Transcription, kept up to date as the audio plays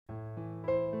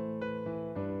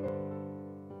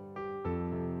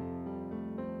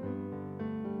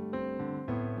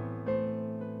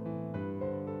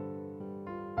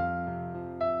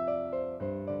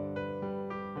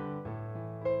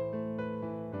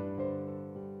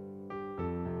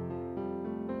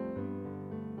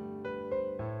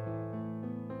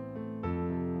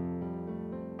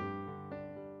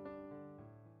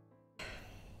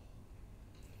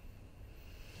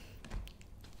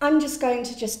I'm just going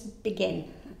to just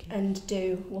begin and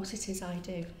do what it is I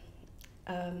do.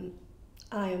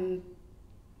 I am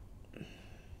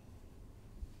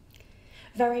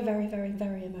very, very, very,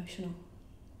 very emotional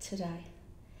today.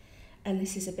 And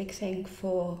this is a big thing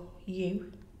for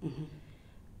you,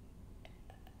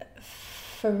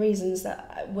 for reasons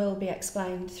that will be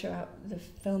explained throughout the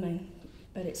filming,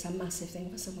 but it's a massive thing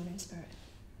for someone in spirit.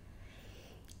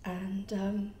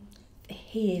 And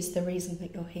he is the reason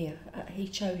that you're here. He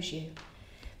chose you.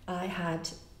 I had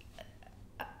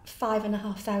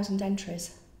 5,500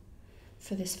 entries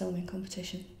for this filming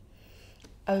competition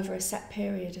over a set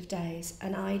period of days,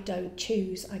 and I don't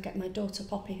choose. I get my daughter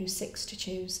Poppy, who's 6, to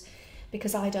choose,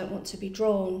 because I don't want to be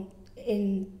drawn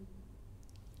in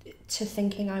to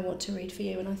thinking I want to read for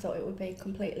you, and I thought it would be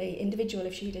completely individual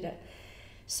if she did it.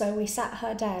 So we sat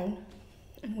her down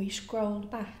and we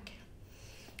scrolled back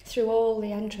through all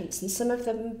the entrants, and some of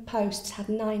the posts had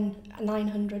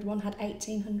 900, one had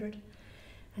 1,800,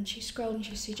 and she scrolled and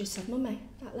she just said, "Mummy,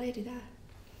 that lady there."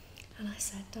 And I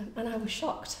said, and I was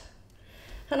shocked.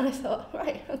 And I thought,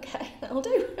 right, okay, that'll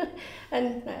do.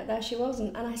 And there she was.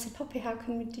 And I said, "Poppy, how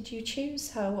come did you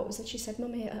choose her? What was it?" She said,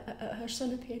 "Mummy, her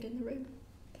son appeared in the room."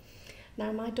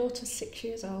 Now, my daughter's 6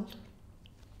 years old,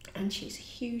 and she's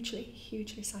hugely,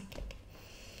 hugely psychic.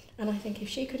 And I think if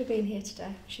she could have been here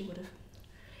today, she would have.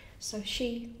 So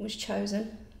she was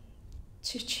chosen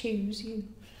to choose you.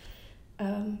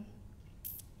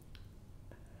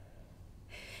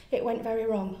 It went very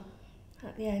wrong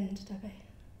at the end, Debbie.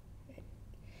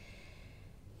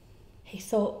 He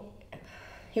thought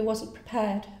he wasn't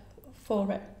prepared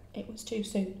for it. It was too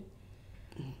soon.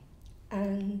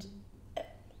 And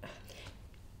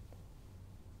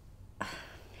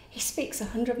he speaks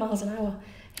 100 miles an hour.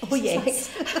 Oh, yes.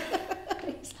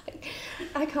 It's like,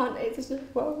 I can't, it's just,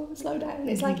 whoa, slow down.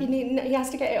 It's like he has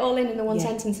to get it all in the one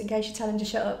sentence in case you tell him to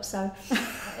shut up. So,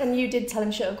 and you did tell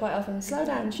him to shut up quite often. Slow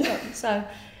down, shut up. So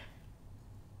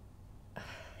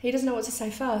he doesn't know what to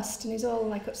say first, and he's all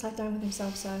like upside down with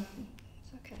himself. So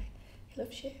it's okay. He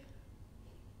loves you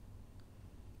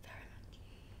very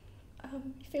much.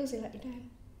 He feels he let you down.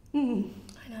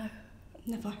 I know.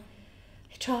 Never.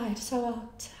 He tried so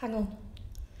hard to hang on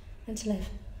and to live.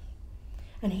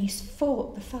 And he's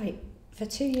fought the fight for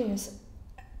 2 years,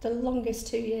 the longest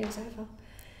 2 years ever.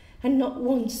 And not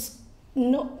once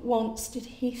did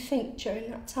he think during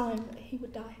that time that he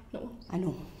would die. Not once. I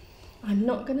know. I'm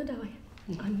not going to die.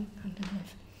 I'm going to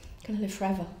live. I'm going to live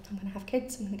forever. I'm going to have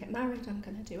kids. I'm going to get married. I'm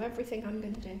going to do everything I'm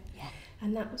going to do. Yeah.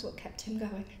 And that was what kept him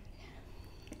going.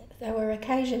 Yeah. There were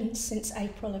occasions since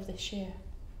April of this year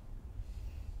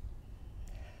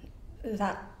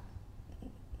that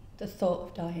the thought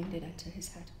of dying did enter his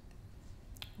head.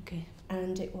 Okay.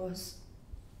 And it was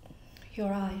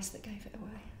your eyes that gave it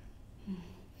away.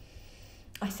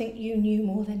 I think you knew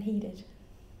more than he did.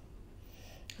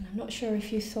 And I'm not sure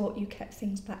if you thought you kept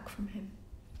things back from him.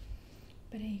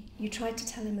 But you tried to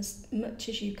tell him as much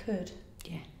as you could.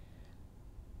 Yeah.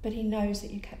 But he knows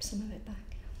that you kept some of it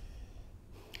back.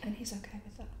 And he's okay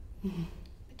with that.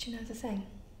 But you know the thing?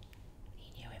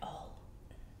 He knew it all.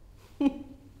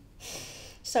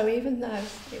 So even though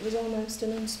it was almost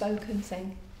an unspoken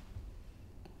thing,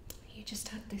 you just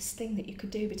had this thing that you could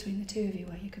do between the two of you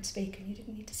where you could speak and you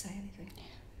didn't need to say anything.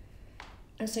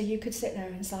 And so you could sit there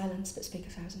in silence but speak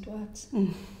 1,000 words.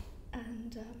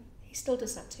 And he still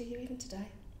does that to you even today.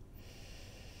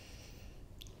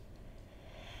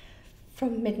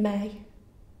 From mid-May,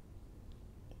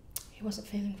 he wasn't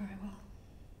feeling very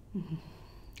well.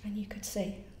 And you could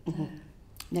see.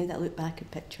 Now that I look back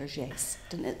at pictures, yes.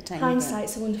 Didn't at the time.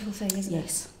 Hindsight's a wonderful thing, isn't it?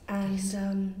 Yes.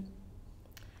 And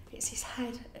it's his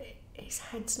head. His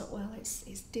head's not well. It's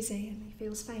dizzy and he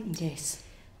feels faint. Yes.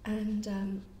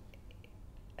 And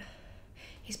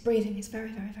his breathing is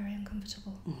very, very, very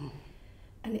uncomfortable.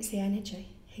 And it's the energy.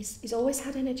 He's always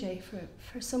had energy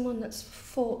for someone that's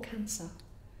fought cancer.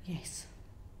 Yes.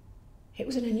 It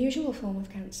was an unusual form of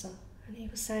cancer. And he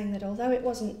was saying that although it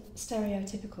wasn't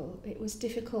stereotypical, it was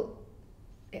difficult.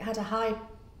 It had a high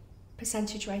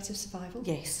percentage rate of survival.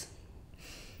 Yes.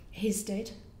 His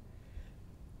did.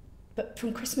 But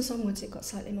from Christmas onwards, it got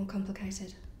slightly more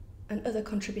complicated. And other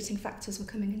contributing factors were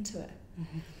coming into it.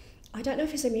 I don't know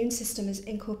if his immune system is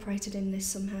incorporated in this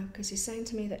somehow, because he's saying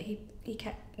to me that he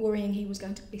kept worrying he was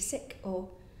going to be sick or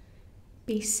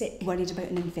be sick. Worried about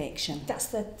an infection. That's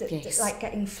the Yes. like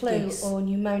getting flu or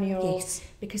pneumonia, or Yes.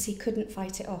 because he couldn't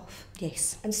fight it off.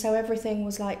 Yes. And so everything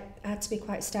was like, had to be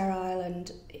quite sterile,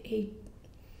 and he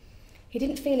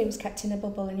didn't feel he was kept in a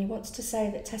bubble, and he wants to say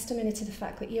that testimony to the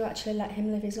fact that you actually let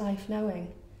him live his life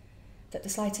knowing that the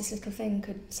slightest little thing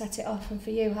could set it off, and for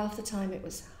you half the time it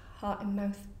was heart and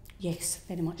mouth Yes,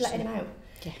 very much letting so. him out.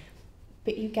 Yeah.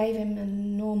 But you gave him a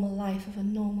normal life of a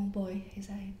normal boy his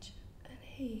age, and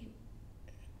he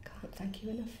can't thank you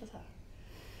enough for that.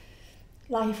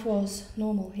 Life was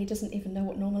normal. He doesn't even know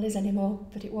what normal is anymore,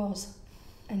 but it was.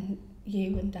 And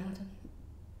you and Dad.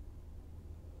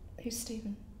 Who's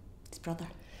Stephen? His brother.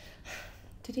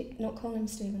 Did he not call him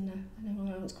Stephen? No. I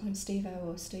know I was calling him Steve-O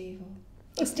or Steve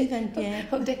or... Stephen, yeah.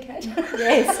 Or Dickhead.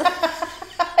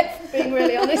 Yes. Being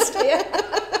really honest here.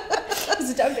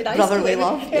 So don't be nice Brotherly to him.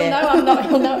 love, He'll know I'm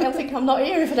not. He'll think I'm not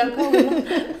here if I don't call him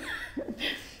that.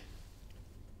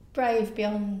 Brave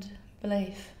beyond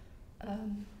belief.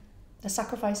 The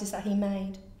sacrifices that he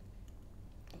made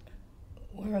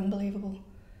were unbelievable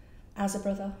as a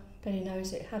brother, but he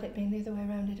knows it. Had it been the other way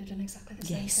around, he'd have done exactly the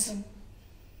same Yes. to him.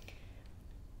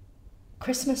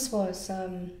 Christmas was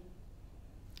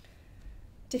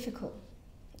difficult.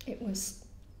 It was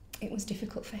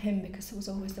difficult for him because there was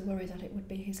always the worry that it would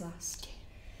be his last.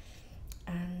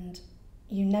 And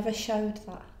you never showed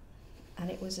that.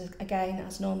 And it was, again,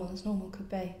 as normal could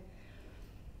be.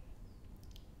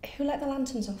 Who let the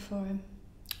lanterns off for him?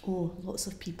 Oh, lots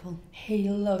of people. He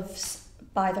loves,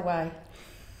 by the way,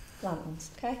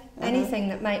 lanterns, okay? Anything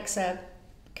that makes a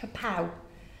kapow.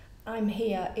 I'm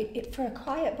here. For a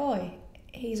quiet boy,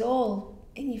 he's all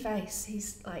in your face.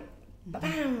 He's like,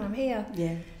 bam, I'm here.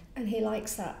 Yeah. And he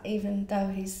likes that, even though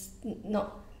he's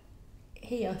not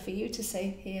here for you to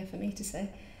see, here for me to see.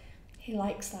 He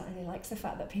likes that, and he likes the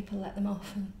fact that people let them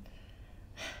off. And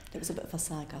it was a bit of a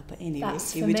saga, but anyway,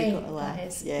 that's he for would me, have got a laugh. that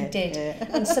is. Yeah, He did. Yeah.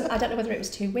 And some, I don't know whether it was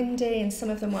too windy, and some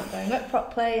of them weren't going up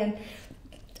properly, and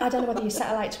I don't know whether you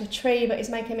set a light to a tree, but it's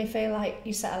making me feel like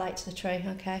you set a light to the tree,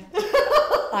 okay?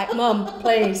 Like, Mum,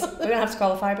 please, we're going to have to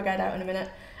call the fire brigade out in a minute.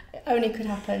 It only could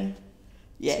happen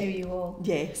to you all.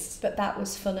 Yes. But that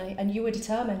was funny, and you were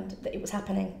determined that it was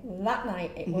happening that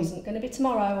night. It wasn't going to be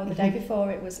tomorrow or the day before.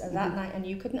 It was that night, and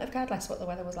you couldn't have cared less what the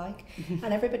weather was like.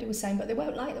 And everybody was saying, but they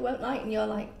won't light, and you're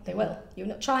like, they will. You're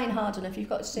not trying hard enough, you've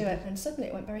got to do it. And suddenly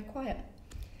it went very quiet,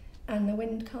 and the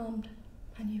wind calmed,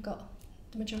 and you got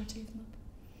the majority of them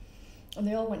up. And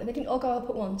they all went, and they didn't all go up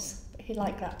at once. But he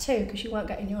liked that too, because you weren't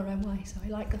getting your own way. So he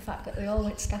liked the fact that they all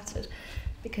went scattered,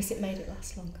 because it made it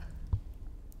last longer.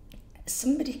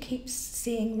 Somebody keeps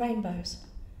seeing rainbows.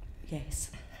 Yes.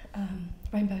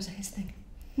 Rainbows are his thing.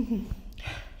 He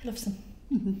loves them.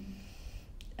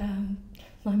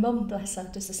 My mum, bless her,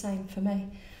 does the same for me.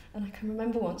 And I can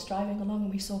remember once driving along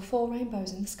and we saw 4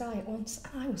 rainbows in the sky at once,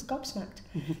 and I was gobsmacked.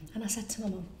 And I said to my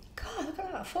mum, God, look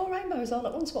at that, 4 rainbows all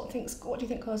at once. What do you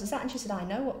think causes that? And she said, I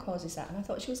know what causes that. And I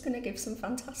thought she was going to give some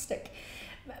fantastic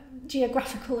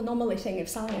geographical anomaly thing of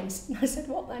science. And I said,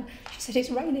 what then? She said,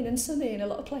 it's raining and sunny in a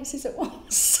lot of places at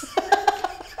once.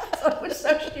 I thought it was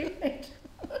so stupid.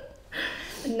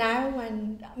 And now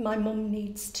when my mum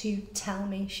needs to tell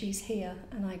me she's here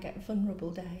and I get vulnerable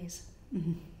days,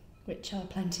 which are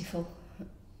plentiful,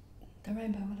 the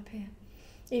rainbow will appear,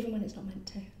 even when it's not meant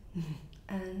to.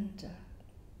 And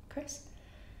Chris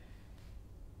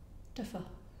Duffer,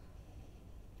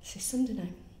 it's his Sunday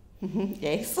name.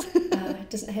 Yes.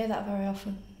 Doesn't hear that very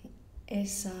often.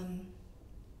 Is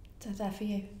they're there for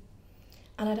you.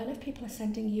 And I don't know if people are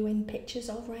sending you in pictures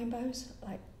of rainbows,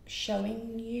 like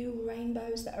showing you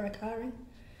rainbows that are occurring,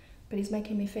 but he's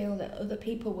making me feel that other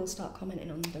people will start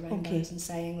commenting on the rainbows and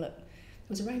saying, look, there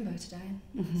was a rainbow today.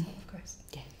 And I thought of Chris.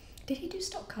 Yeah. Did he do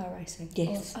stock car racing?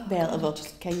 Yes. Or, well,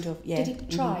 kind of, yeah. Did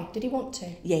he try? Did he want to?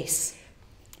 Yes.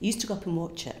 He used to go up and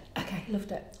watch it. Okay,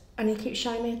 loved it. And he keeps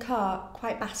showing me a car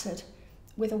quite battered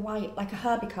with a white, like a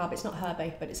Herbie car, but it's not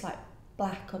Herbie, but it's like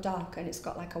black or dark, and it's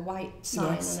got like a white sign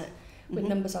on it with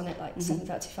numbers on it, like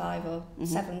 735 or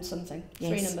 7 something,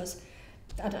 3 numbers.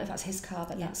 I don't know if that's his car,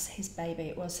 but that's his baby.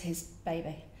 It was his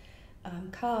baby.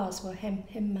 Cars were him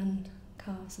and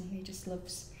cars, and he just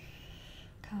loves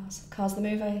cars. Cars the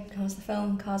movie, Cars the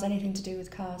film, Cars anything to do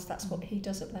with cars. That's what he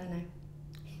does up there now.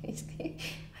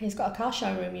 He's got a car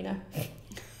showroom, you know.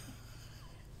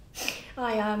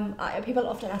 People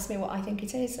often ask me what I think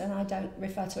it is, and I don't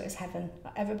refer to it as heaven.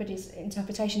 Everybody's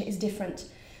interpretation is different,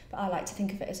 but I like to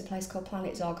think of it as a place called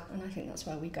Planet Zog, and I think that's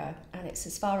where we go. And it's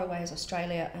as far away as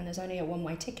Australia, and there's only a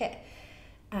one-way ticket,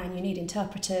 and you need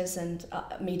interpreters, and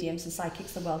mediums and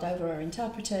psychics the world over are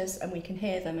interpreters, and we can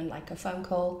hear them in like a phone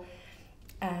call.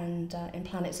 And in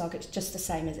Planet Zog, it's just the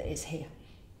same as it is here.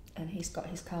 And he's got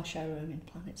his car showroom in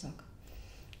Planet Zog.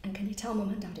 And can you tell Mum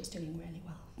and Dad it's doing really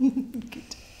well?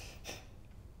 Good.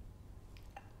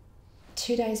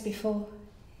 2 days before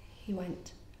he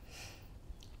went,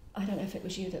 I don't know if it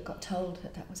was you that got told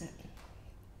that was it,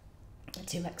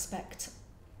 to expect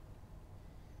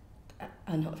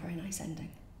a not very nice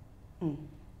ending.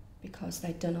 because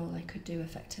they'd done all they could do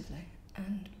effectively,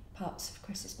 and parts of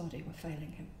Chris's body were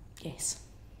failing him. Yes.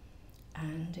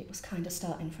 And it was kind of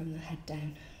starting from the head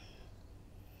down.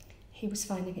 He was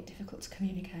finding it difficult to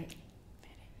communicate.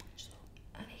 Very much so.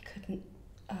 And he couldn't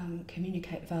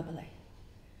communicate verbally,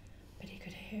 but he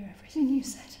could hear everything you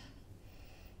said.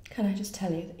 Can I just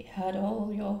tell you that he heard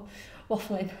all your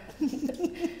waffling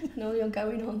and all your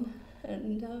going on?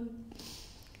 And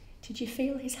did you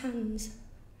feel his hands?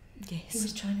 Yes. He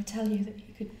was trying to tell you that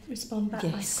he could respond back by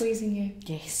Yes. squeezing you.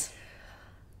 Yes.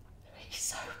 He's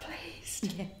so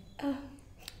pleased. Yeah.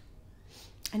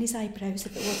 And his eyebrows,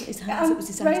 if it wasn't his hands, it was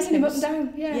his eyebrows. Raising him up and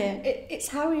down, yeah. Yeah. It's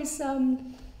how he's... I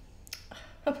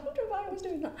wonder why I was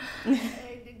doing that.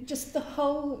 Just the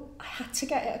whole... I had to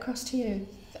get it across to you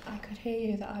that I could hear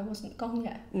you, that I wasn't gone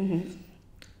yet. Mm-hmm.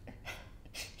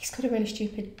 He's got a really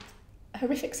stupid,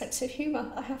 horrific sense of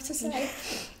humour, I have to say.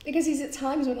 Because he's at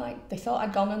times when, like, they thought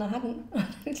I'd gone and I hadn't.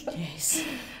 Yes.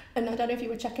 And I don't know if you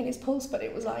were checking his pulse, but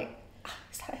it was like,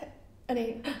 is that it? And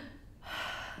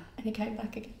he came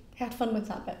back again. He had fun with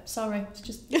that bit. Sorry, it's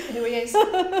just who he is.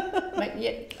 Like,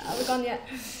 yeah, are we gone yet?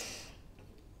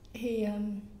 He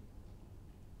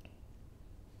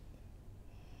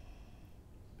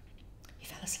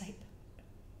fell asleep.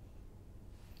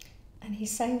 And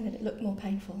he's saying that it looked more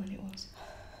painful than it was.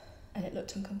 And it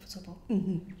looked uncomfortable.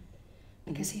 Mm-hmm.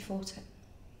 Because he fought it.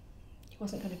 He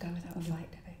wasn't going to go without a fight,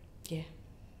 Debbie. Yeah.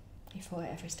 He fought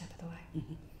it every step of the way.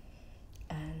 Mm-hmm.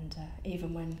 And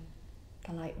even when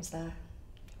the light was there,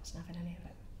 he wasn't having any of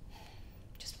it.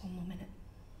 Just one more minute.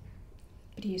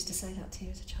 But he used to say that to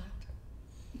you as a child.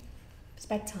 It's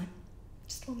bedtime.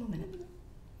 Just one more minute.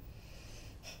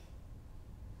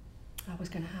 I was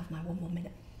going to have my one more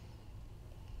minute.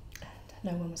 And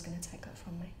no one was going to take that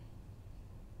from me.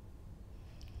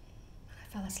 And I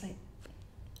fell asleep.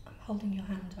 I'm holding your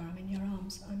hand, or I'm in your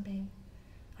arms. I'm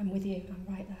with you. I'm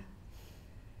right there.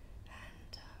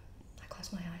 And I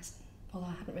closed my eyes. Although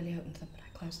I hadn't really opened them, but I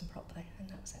closed them properly, and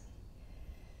that was it.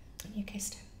 And you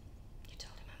kissed him. You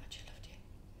told him how much he loved you.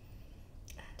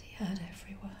 And he heard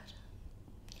every word.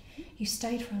 You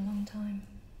stayed for a long time.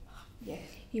 Yeah.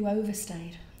 You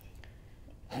overstayed.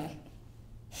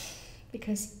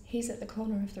 Because he's at the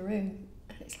corner of the room,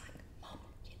 and it's like, Mum,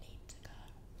 you need to go.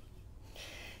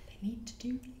 They need to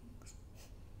do things.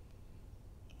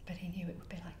 But he knew it would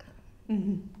be like that.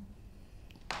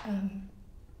 Mm-hmm.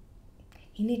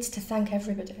 He needs to thank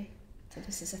everybody. So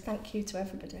this is a thank you to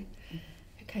everybody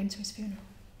who came to his funeral.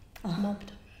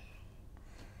 Mobbed.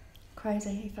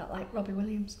 Crazy. He felt like Robbie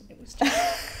Williams. It was just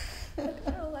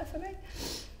all there for me.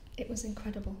 It was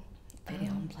incredible. Very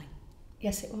humbling.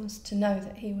 Yes, it was, to know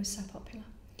that he was so popular.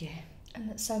 Yeah. And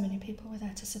that so many people were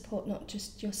there to support not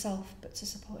just yourself, but to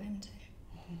support him too.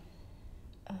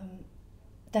 Mm-hmm.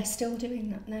 They're still doing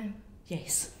that now.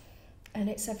 Yes. And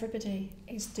it's everybody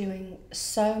is doing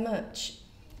so much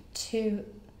to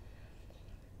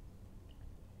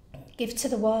give to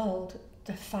the world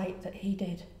the fight that he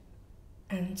did,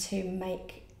 and to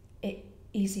make it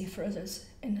easier for others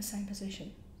in the same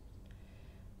position.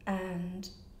 And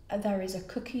there is a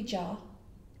cookie jar,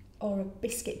 or a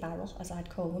biscuit barrel, as I'd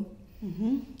call them.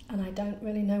 Mm-hmm. And I don't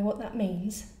really know what that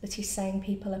means, that he's saying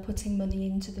people are putting money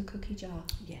into the cookie jar.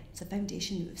 Yeah, it's a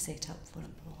foundation that we've set up for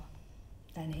him, Paula.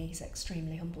 Then he's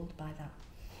extremely humbled by that.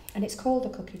 And it's called the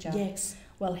cookie jar. Yes.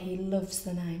 Well, he loves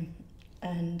the name.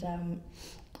 And,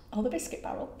 the biscuit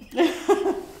barrel.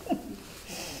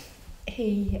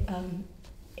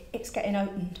 It's getting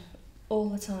opened all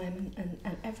the time,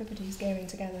 and everybody's gearing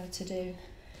together to do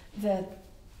the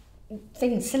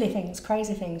things, silly things,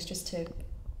 crazy things, just to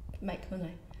make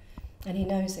money. And he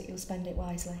knows that you'll spend it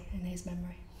wisely in his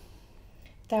memory.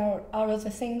 There are other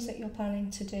things that you're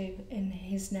planning to do in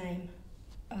his name.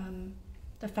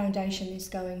 The foundation is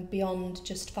going beyond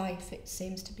just Fife. It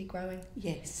seems to be growing.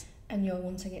 Yes. And you're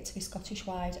wanting it to be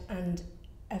Scottish-wide and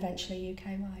eventually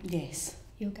UK-wide. Yes.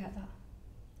 You'll get that.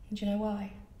 And do you know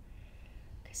why?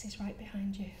 Because he's right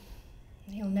behind you.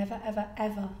 And he'll never, ever,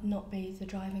 ever not be the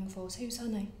driving force. Who's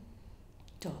Honey?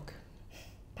 Dog.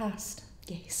 Past.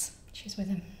 Yes. She's with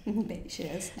him. I bet she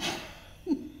is.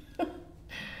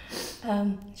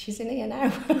 She's in here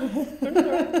now.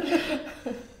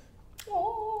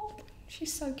 Oh,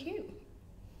 she's so cute.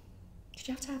 Did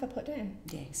you have to have her put in?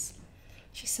 Yes.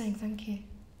 She's saying thank you.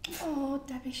 Oh,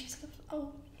 Debbie, she's lovely.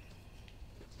 Oh,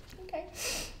 okay.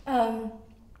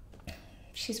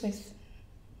 She's with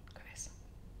Chris.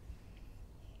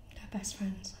 Her best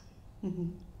friends. Mm-hmm.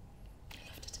 He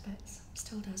loved her to bits.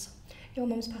 Still does. Your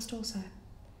mum's passed also.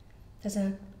 There's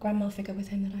a grandma figure with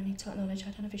him that I need to acknowledge.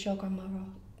 I don't know if it's your grandma or...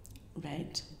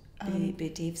 Right. Be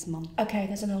Dave's mum. Okay,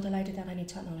 there's an older lady that I need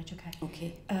to acknowledge, okay.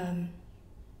 Okay.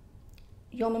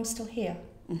 Your mum's still here.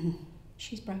 Mm-hmm.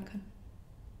 She's broken.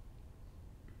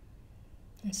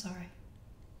 I'm sorry.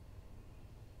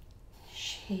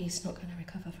 She's not going to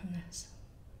recover from this.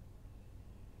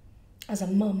 As a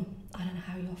mum, I don't know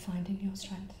how you're finding your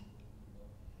strength.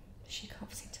 She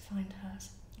can't seem to find hers.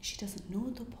 She doesn't know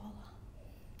though, Paula.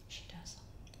 She does.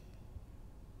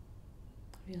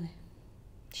 Really?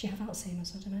 She have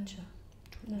Alzheimer's or dementia?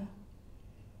 No.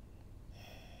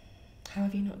 How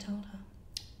have you not told her?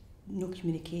 No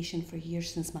communication for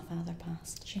years since my father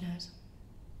passed. She knows.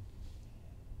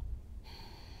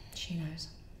 She knows.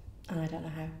 And I don't know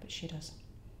how, but she does.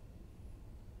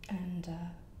 And,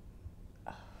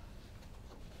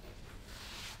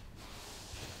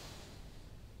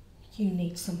 you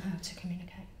need somehow to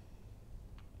communicate.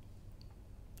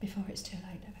 Before it's too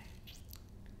late, Debbie.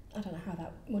 I don't know how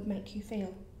that would make you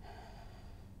feel.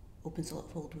 Opens a lot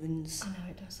of old wounds. I know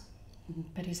it does. Mm-hmm.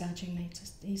 But he's urging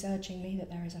me that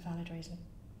there is a valid reason.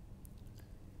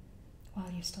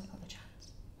 While you've still got the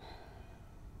chance.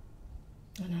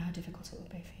 I know how difficult it will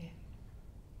be for you.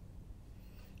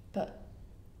 But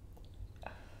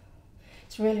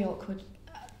it's really awkward.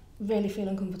 Really feel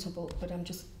uncomfortable, but I'm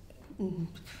just... Mm-hmm.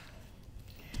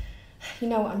 You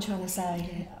know what I'm trying to say.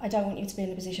 Yeah. I don't want you to be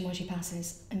in a position where she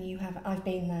passes, and I've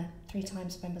been there 3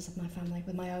 times with members of my family,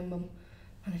 with my own mum,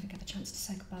 and I didn't get the chance to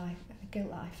say goodbye, and the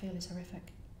guilt that I feel is horrific.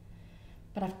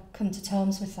 But I've come to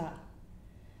terms with that.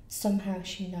 Somehow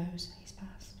she knows he's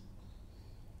passed.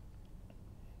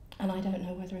 And I don't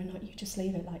know whether or not you just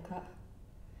leave it like that.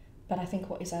 But I think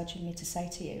what he's urging me to say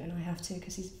to you, and I have to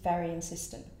because he's very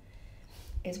insistent,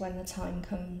 is when the time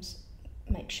comes,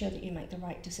 make sure that you make the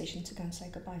right decision to go and say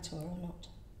goodbye to her or not.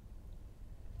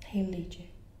 He'll lead you.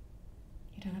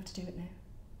 You don't have to do it now.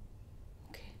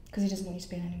 Okay. Because he doesn't want you to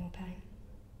be in any more pain.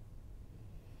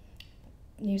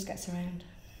 News gets around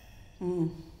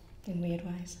in weird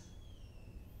ways.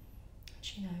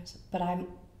 She knows. But I'm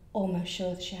almost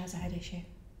sure that she has a head issue.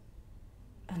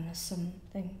 And there's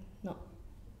something not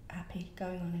happy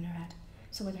going on in her head.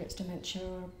 So whether it's dementia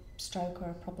or stroke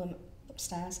or a problem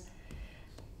upstairs,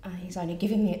 he's only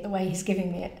giving me it the way he's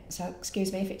giving me it. So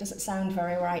excuse me if it doesn't sound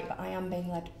very right, but I am being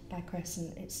led by Chris,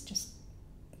 and it's just,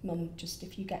 Mum, just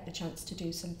if you get the chance to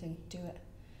do something, do it.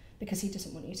 Because he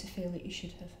doesn't want you to feel that you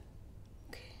should have.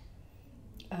 Okay.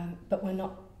 But we're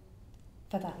not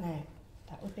for that now.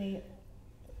 That would be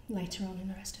later on in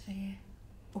the rest of the year.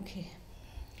 Okay.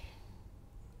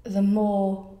 The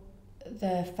more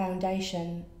the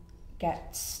foundation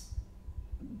gets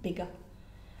bigger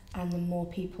and the more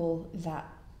people that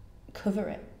cover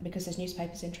it, because there's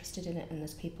newspapers interested in it and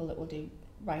there's people that will do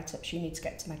write-ups, you need to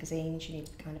get to magazines, you need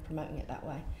to be kind of promoting it that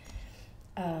way.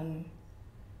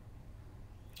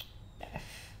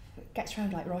 It gets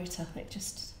around like Reuters, it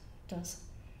just does.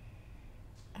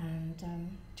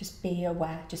 And just be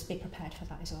aware, just be prepared for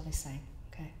that is all he's saying,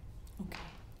 okay? Okay.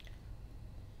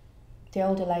 The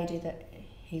older lady that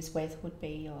he's with would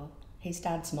be his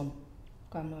dad's mum,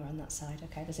 grandma on that side,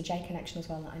 okay? There's a J connection as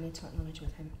well that I need to acknowledge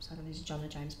with him. So I don't know if it's John or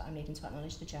James, but I'm needing to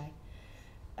acknowledge the J.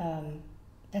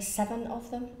 There's 7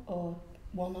 of them, or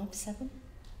 1 of 7.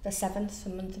 The 7th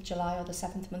month of July or the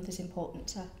 7th month is important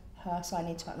to her, so I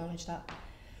need to acknowledge that.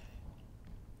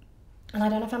 And I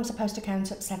don't know if I'm supposed to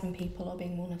count up 7 people or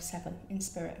being 1 of 7 in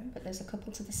spirit, but there's a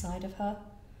couple to the side of her,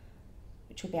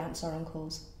 which would be aunts or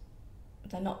uncles.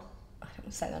 They're not, I don't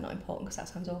want to say they're not important because that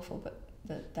sounds awful, but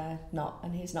they're not,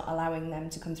 and he's not allowing them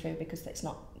to come through because it's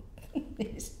not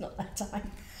their time.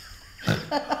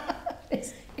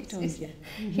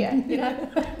 Yeah, you know,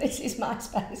 this is my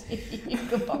space. You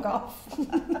can bug off.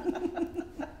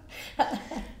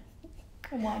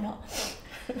 And why not?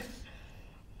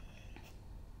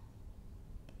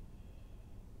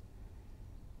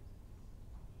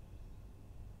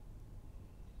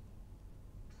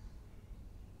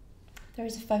 There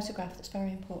is a photograph that's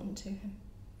very important to him,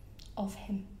 of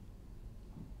him.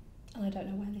 And I don't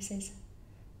know where this is,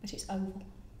 but it's oval.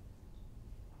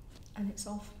 And it's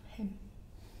of him.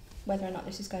 Whether or not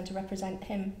this is going to represent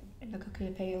him in the cookie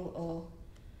appeal or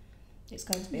it's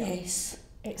going to be... Yes,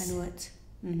 I know it.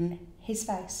 Mm-hmm. His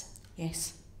face.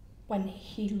 Yes. When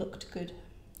he looked good.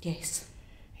 Yes.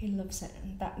 He loves it,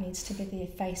 and that needs to be the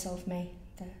face of me.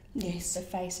 Yes. The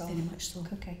face of very much so.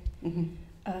 Cookie. Mm-hmm.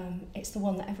 It's the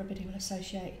one that everybody will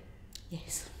associate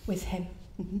yes. with him.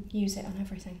 Mm-hmm. Use it on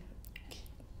everything.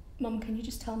 Mum, can you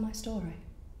just tell my story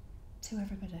to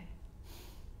everybody?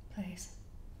 Please.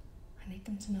 I need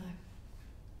them to know.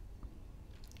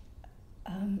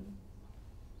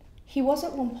 He was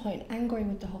at one point angry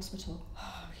with the hospital.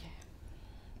 Oh,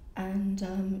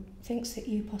 and thinks that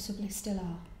you possibly still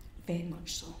are. Very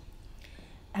much so.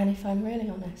 And if I'm really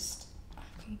honest,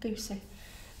 I've gone goosey.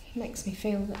 It makes me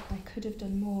feel that they could have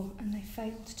done more and they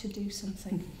failed to do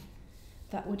something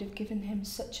that would have given him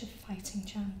such a fighting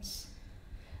chance.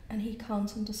 And he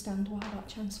can't understand why that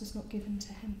chance was not given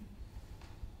to him.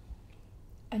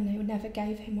 And they never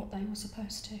gave him what they were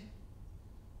supposed to.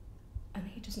 And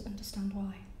he doesn't understand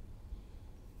why.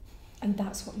 And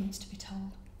that's what needs to be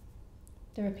told.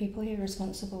 There are people here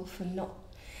responsible for not...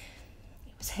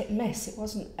 It was hit and miss. It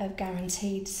wasn't a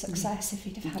guaranteed success if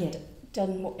he'd have had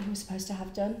done what he was supposed to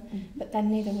have done. But then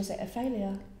neither was it a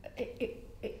failure.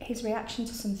 His reaction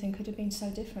to something could have been so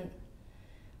different.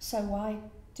 So why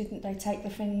didn't they take the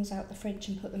things out the fridge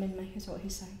and put them in me, is what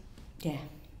he's saying. Yeah.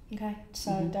 Okay,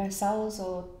 so there are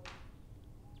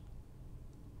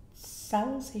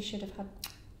cells he should have had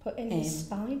put in his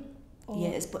spine? Or? Yeah,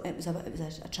 it was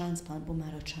a transplant, bone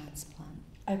marrow transplant.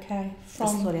 Okay,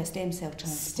 a stem cell transplant.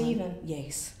 Stephen?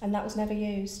 Yes. And that was never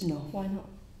used? No. Why not?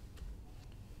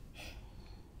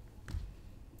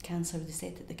 Cancer, they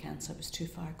said that the cancer was too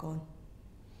far gone.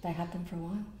 They had them for a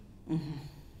while. Mm-hmm.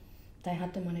 They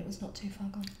had them when it was not too far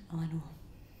gone. Oh, I know.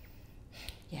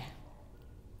 Yeah.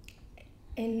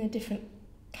 In a different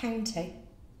county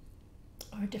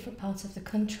or a different part of the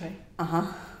country,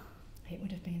 it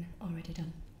would have been already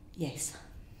done. Yes.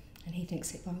 And he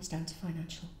thinks it boils down to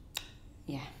financial.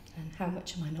 Yeah. And how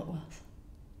much am I not worth?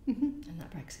 And that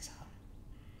breaks his heart.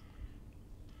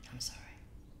 I'm sorry.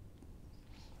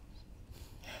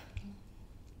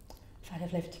 If I'd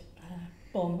have lived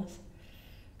Bournemouth,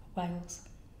 or Wales,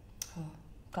 or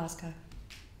Glasgow,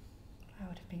 I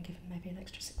would have been given maybe an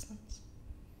extra 6 months.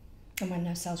 And when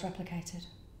no cells replicated,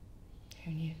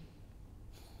 who knew?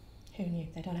 Who knew?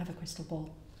 They don't have a crystal ball.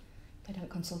 They don't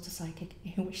consult a psychic.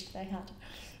 You wished they had.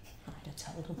 I'd have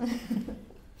told them.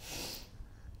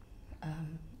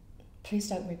 Please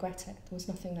don't regret it. There was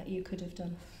nothing that you could have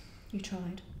done. You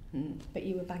tried, but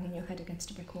you were banging your head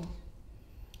against a brick wall.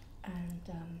 And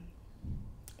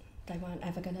they weren't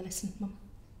ever going to listen, Mum.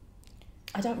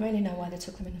 I don't really know why they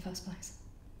took them in the first place.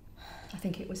 I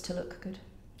think it was to look good.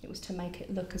 It was to make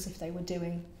it look as if they were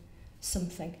doing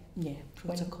something. Yeah,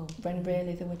 protocol. When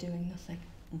really they were doing nothing.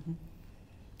 Mm-hmm.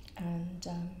 And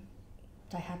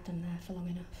they had them there for long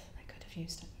enough. They could have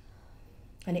used it.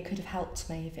 And it could have helped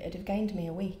me if it had gained me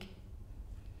a week.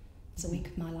 It's a week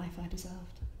of my life I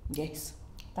deserved. Yes.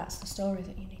 That's the story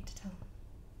that you need to tell.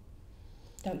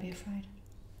 Don't be afraid.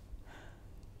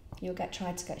 You'll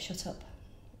tried to get shut up.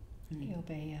 You'll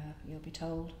be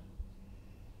told.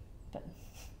 But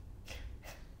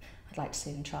I'd like to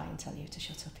see them try and tell you to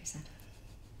shut up, he said.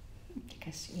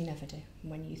 Because you never do.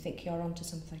 When you think you're onto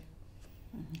something,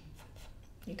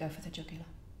 you go for the jugular.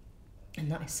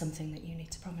 And that is something that you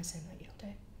need to promise him that you'll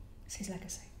do. It's his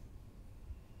legacy.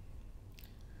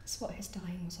 It's what his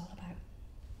dying was all about.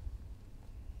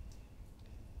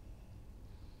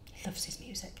 He loves his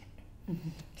music.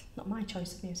 Not my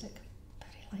choice of music, but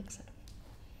he likes it.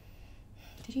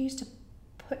 Did you used to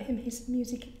put him his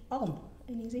music on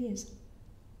in his ears?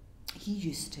 He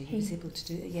used to. He was able to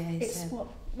do it. Yeah. It's what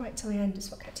right till the end is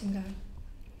what kept him going.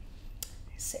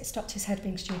 It stopped his head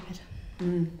being stupid.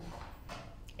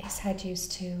 His head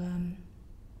used to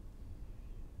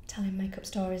tell him make-up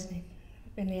stories, and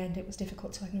in the end it was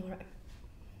difficult to ignore it.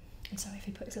 And so if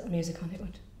he put his little music on, it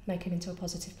would make him into a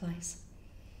positive place.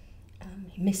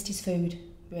 He missed his food,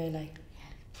 really.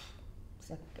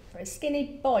 So for a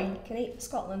skinny boy, he can eat for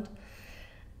Scotland.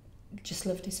 Just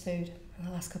loved his food. And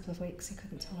the last couple of weeks he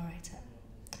couldn't tolerate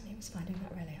it. And he was finding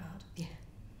that really hard. Yeah.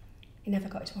 He never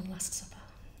got to one last supper.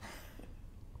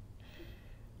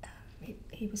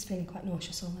 He was feeling quite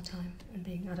nauseous all the time. And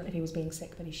I don't know if he was being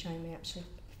sick, but he's showing me actually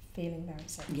feeling very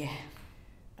sick. Yeah.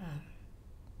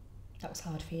 That was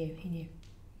hard for you, he knew.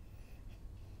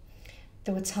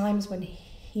 There were times when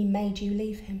he made you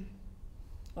leave him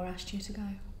or asked you to go.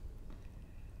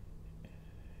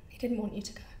 He didn't want you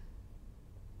to go.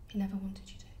 He never wanted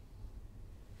you to.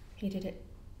 He did it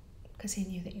because he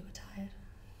knew that you were tired.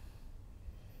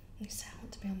 And you said, I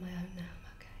want to be on my own now, I'm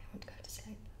okay, I want to go to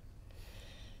sleep.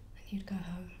 And you'd go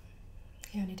home.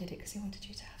 He only did it because he wanted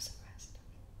you to have some rest.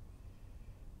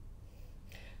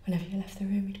 Whenever you left the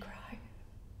room, he'd cry.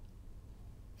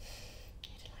 He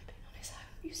didn't like being on his own.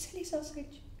 You silly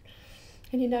sausage.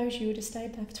 And he knows you would have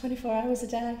stayed there for 24 hours a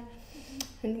day.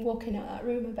 And walking out that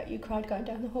room, I bet you cried going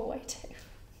down the hallway too.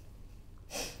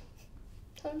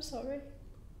 I'm sorry.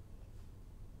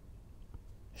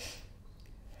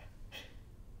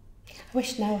 I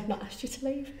wish now I'd not asked you to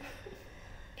leave.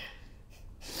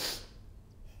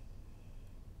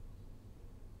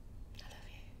 I love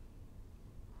you.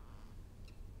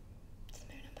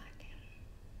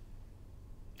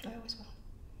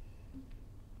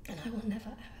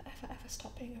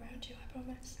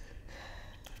 promise.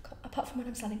 Apart from when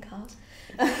I'm selling cars.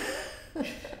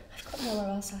 I've got nowhere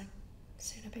else I'd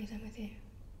sooner be than with you.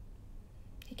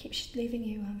 He keeps leaving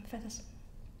you feathers.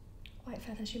 White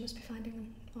feathers, you must be finding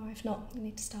them. Or if not, you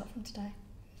need to start from today.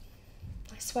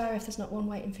 I swear if there's not one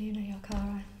waiting for you near your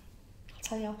car, I'll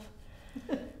tell you off.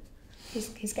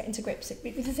 He's getting to grips.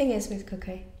 The thing is with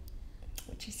Cookie,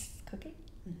 which is Cookie,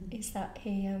 is that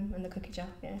he, and the cookie jar,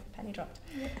 yeah, penny dropped,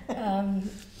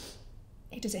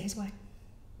 he does it his way.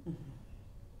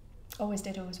 Always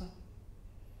did, always will.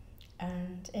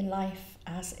 And in life,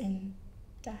 as in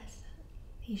death,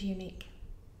 he's unique.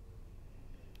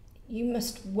 You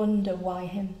must wonder why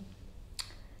him.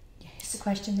 Yes. It's a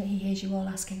question that he hears you all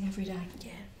asking every day.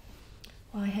 Yeah.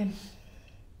 Why him?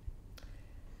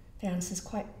 The answer's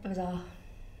quite bizarre,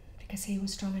 because he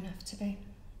was strong enough to be.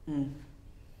 And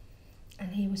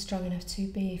he was strong enough to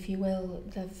be, if you will,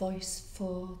 the voice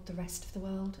for the rest of the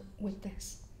world with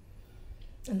this.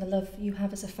 And the love you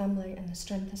have as a family and the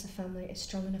strength as a family is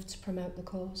strong enough to promote the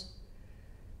cause.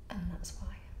 And that's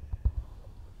why.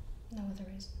 No other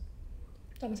reason.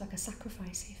 It's almost like a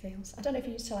sacrifice he feels. I don't know if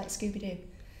you used to like Scooby-Doo,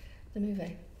 the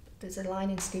movie. There's a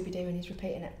line in Scooby-Doo and he's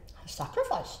repeating it. A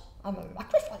sacrifice? I'm a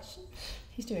sacrifice.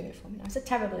 He's doing it for me now. It's a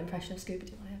terrible impression of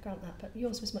Scooby-Doo, I grant that, but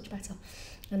yours was much better.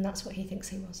 And that's what he thinks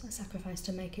he was, a sacrifice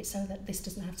to make it so that this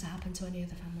doesn't have to happen to any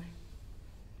other family.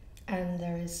 And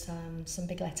there is some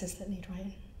big letters that need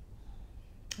writing.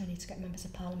 I need to get members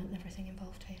of Parliament and everything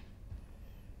involved here.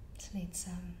 It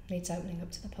needs opening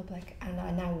up to the public, and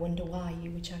I now wonder why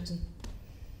you were chosen.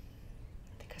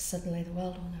 Because suddenly the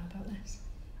world will know about this,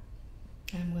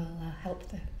 and will help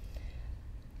the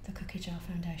Cookie Jar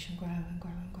Foundation grow and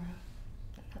grow and grow.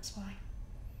 And that's why.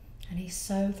 And he's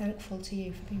so thankful to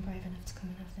you for being brave enough to come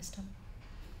and have this done.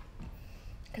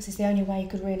 Because it's the only way he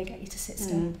could really get you to sit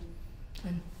still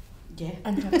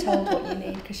and have told what you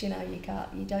need, because you know you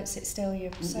can't, you don't sit still,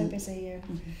 you're so busy, you're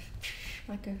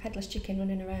like a headless chicken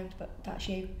running around, but that's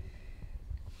you.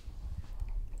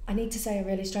 I need to say a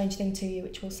really strange thing to you,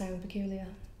 which will sound peculiar.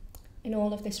 In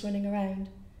all of this running around,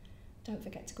 don't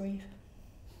forget to grieve.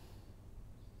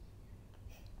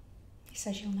 He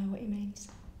says you'll know what he means.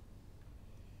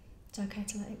 It's okay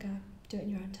to let it go. Do it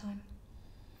in your own time.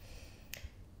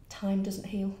 Time doesn't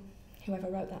heal. Whoever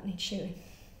wrote that needs shooting.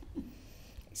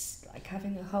 It's like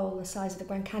having a hole the size of the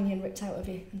Grand Canyon ripped out of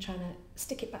you and trying to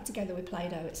stick it back together with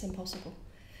Play-Doh. It's impossible.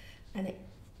 And it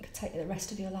could take you the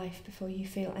rest of your life before you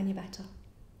feel any better.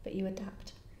 But you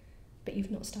adapt. But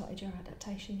you've not started your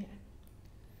adaptation yet.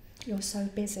 You're so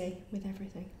busy with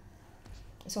everything.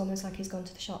 It's almost like he's gone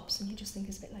to the shops and you just think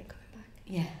he's a bit late coming back.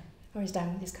 Yeah. Or he's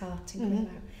down with his car tinkering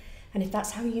about. And if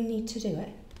that's how you need to do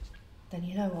it, then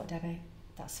you know what, Debbie,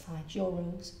 that's fine. It's your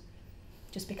rules.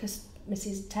 Just because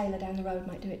Mrs. Taylor down the road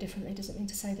might do it differently doesn't mean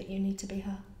to say that you need to be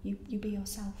her. You be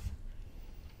yourself.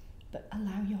 But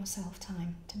allow yourself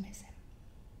time to miss him.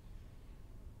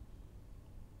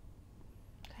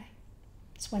 Okay?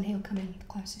 It's when he'll come in the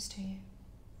closest to you.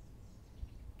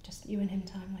 Just you and him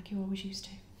time like you always used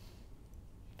to.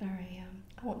 Very,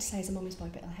 I want to say he's a mummy's boy,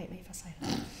 but he'll hate me if I say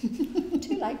that.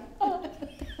 Too late. Oh.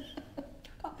 I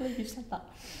can't believe you said that.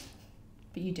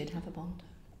 But you did have a bond.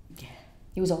 Yeah.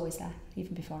 He was always there,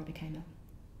 even before I became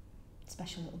a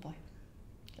special little boy.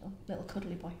 Little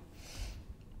cuddly boy.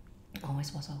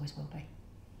 Always was, always will be.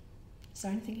 Is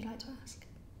there anything you'd like to ask?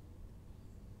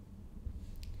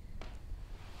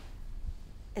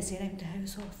 Is he around the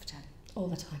house often? All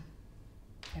the time.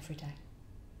 Every day.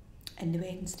 And the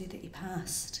Wednesday that he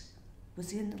passed,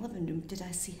 was he in the living room? Did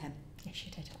I see him? Yes,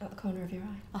 you did. At the corner of your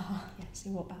eye. Uh-huh. Yes,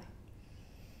 he walked by.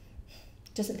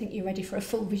 Doesn't think you're ready for a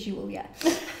full visual yet.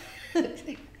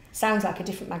 Sounds like a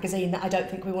different magazine that I don't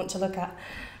think we want to look at.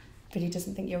 But he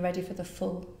doesn't think you're ready for the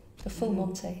full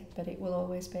Monty, but it will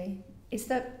always be. Is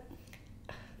that,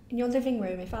 in your living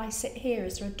room, if I sit here,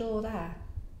 is there a door there?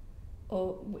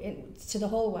 Or to the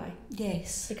hallway?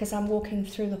 Yes. Because I'm walking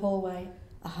through the hallway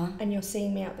and you're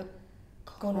seeing me out the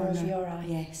corner of your eye.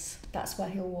 Yes. That's where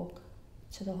he'll walk,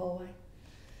 to the hallway.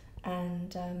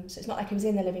 And so it's not like he was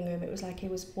in the living room, it was like he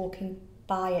was walking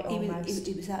by it almost.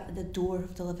 He was at the door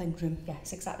of the living room. Yeah,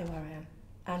 it's exactly where I am.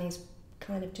 And he's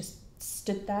kind of just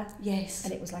stood there. Yes.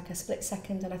 And it was like a split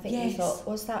second, and I think you thought,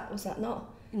 was that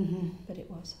not? But it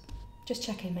was. Just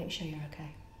check in, make sure you're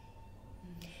okay.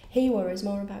 He worries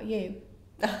more about you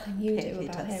than you do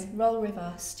about him. Role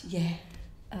reversed. Yeah.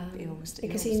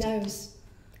 Because he knows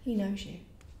you.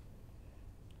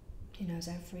 He knows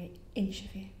every inch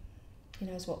of you. He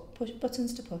knows what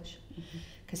buttons to push,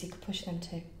 because he could push them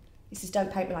too. He says,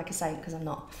 don't paint me like a saint, because I'm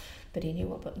not. But he knew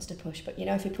what buttons to push. But, you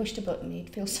know, if he pushed a button, he'd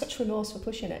feel such remorse for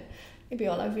pushing it. He'd be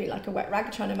all over you like a wet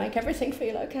rag trying to make everything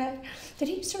feel okay. Did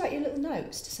he used to write you little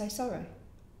notes to say sorry?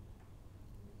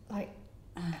 Like,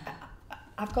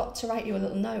 I've got to write you a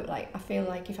little note. Like, I feel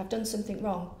like if I've done something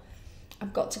wrong,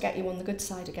 I've got to get you on the good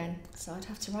side again. So I'd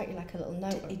have to write you like a little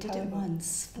note. He did it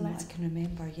once, from what I can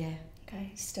remember, yeah.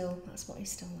 Okay, that's what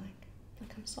he's still like.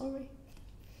 Like, I'm sorry.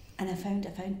 And I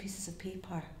found pieces of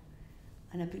paper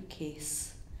in a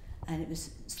bookcase, and it was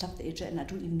stuff that he'd written. I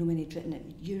don't even know when he'd written it,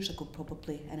 years ago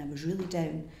probably, and I was really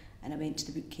down, and I went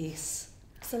to the bookcase.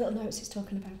 It's the little notes he's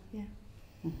talking about, yeah.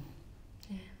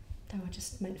 Mm-hmm. Yeah, they were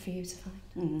just meant for you to find.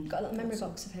 Mm-hmm. Got a little memory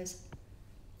box of his.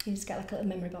 You just get like a little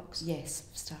memory box. Yes,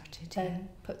 started. Then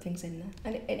put things in there.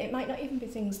 And it might not even be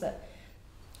things that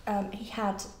he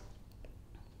had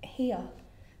here,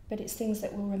 but it's things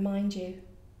that will remind you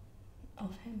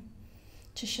of him,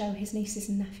 to show his nieces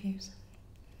and nephews.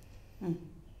 Mm.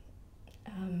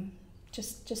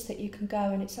 Just that you can go,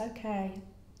 and it's okay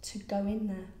to go in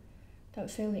there. Don't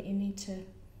feel that you need to,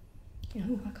 you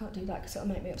know, I can't do that because it'll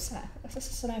make me upset. That's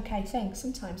just an okay thing.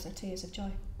 Sometimes they're tears of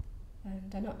joy,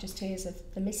 and they're not just tears of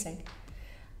the missing.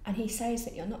 And he says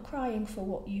that you're not crying for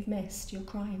what you've missed, you're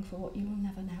crying for what you will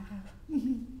never now have.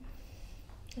 Mm-hmm.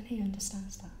 And he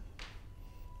understands that.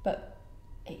 But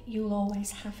you'll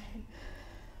always have him.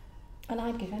 And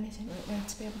I'd give anything right now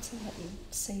to be able to let you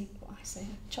see what I see.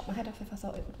 I'd chop my head off if I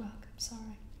thought it would work. I'm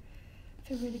sorry. I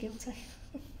feel really guilty.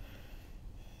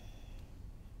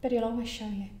 But he'll always show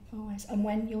you, always. And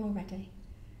when you're ready,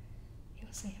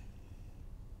 you'll see him.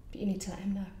 But you need to let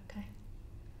him know, okay?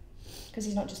 Because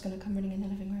he's not just going to come running in the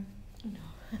living room.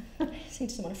 No. He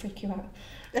doesn't want to freak you out.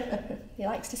 He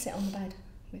likes to sit on the bed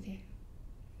with you.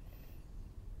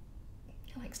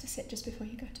 He likes to sit just before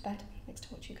you go to bed. He likes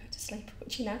to watch you go to sleep,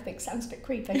 which you now think sounds a bit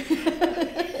creepy.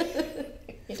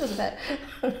 It does a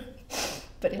bit.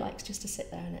 But he likes just to sit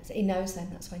there, and he knows then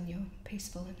that's when you're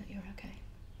peaceful and that you're okay.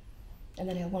 And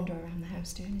then he'll wander around the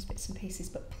house doing his bits and pieces,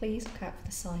 but please look out for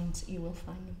the signs, you will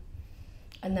find them.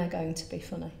 And they're going to be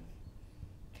funny,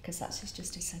 because that's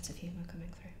just his sense of humour coming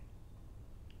through.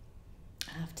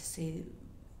 I have to say,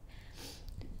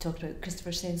 talking about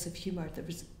Christopher's sense of humour, there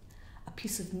was a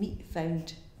piece of meat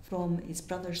found from his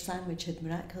brother's sandwich had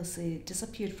miraculously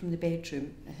disappeared from the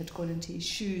bedroom and had gone into his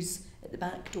shoes at the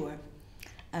back door.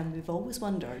 And we've always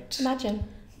wondered. Imagine.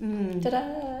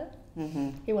 Ta-da!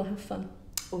 Mm-hmm. He will have fun.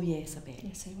 Oh yes, I bet.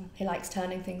 Yes, he will. He likes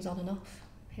turning things on and off.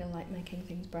 He'll like making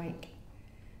things break.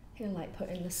 He'll like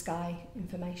putting the Sky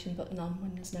information button on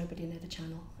when there's nobody near the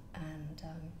channel. And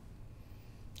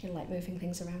he'll like moving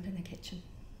things around in the kitchen.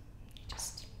 He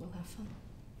just will have fun.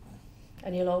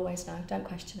 And you'll always know, don't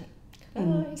question it.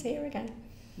 Oh, he's here again.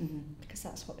 Mm-hmm. Because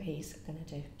that's what he's going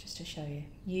to do, just to show you.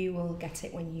 You will get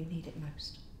it when you need it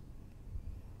most.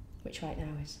 Which right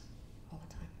now is all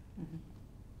the time. Mm-hmm.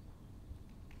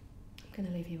 I'm going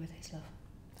to leave you with his love.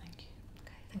 Thank you.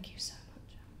 Okay, thank you so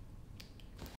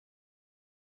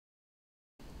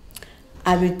much.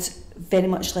 I would very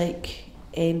much like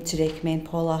to recommend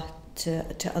Paula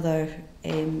to other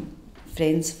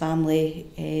friends,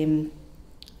 family.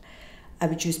 I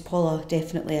would use Paula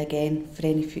definitely again for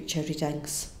any future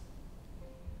readings.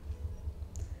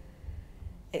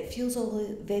 It feels all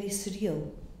very surreal,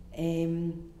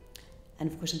 and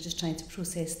of course I'm just trying to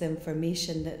process the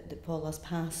information that Paula's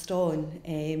passed on.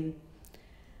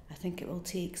 I think it will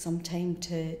take some time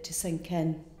to sink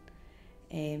in,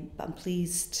 but I'm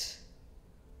pleased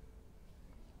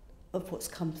of what's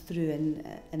come through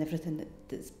and everything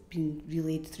that's been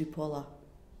relayed through Paula.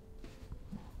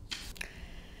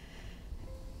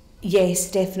 Yes,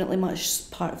 definitely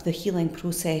much part of the healing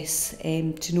process,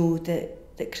 to know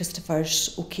that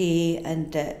Christopher's okay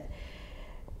and that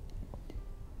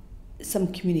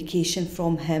some communication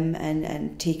from him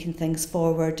and taking things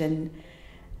forward and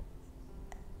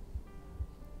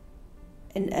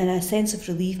a sense of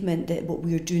relievement that what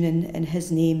we were doing in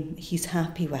his name he's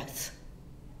happy with,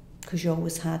 because you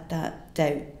always had that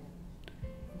doubt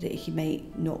that he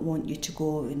might not want you to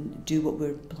go and do what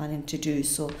we're planning to do.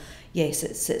 So yes,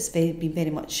 it's been very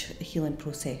much a healing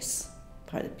process,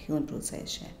 part of the healing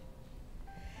process, yeah.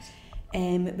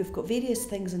 We've got various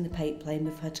things in the pipeline.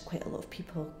 We've had quite a lot of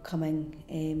people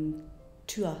coming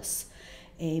to us.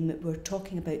 We're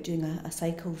talking about doing a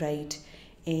cycle ride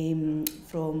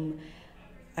from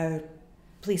our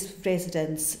place of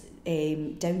residence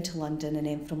down to London, and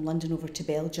then from London over to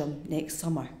Belgium next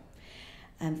summer.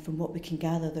 And from what we can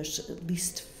gather, there's at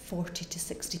least 40 to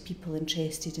 60 people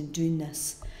interested in doing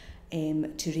this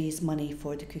to raise money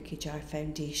for the Cookie Jar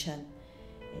Foundation.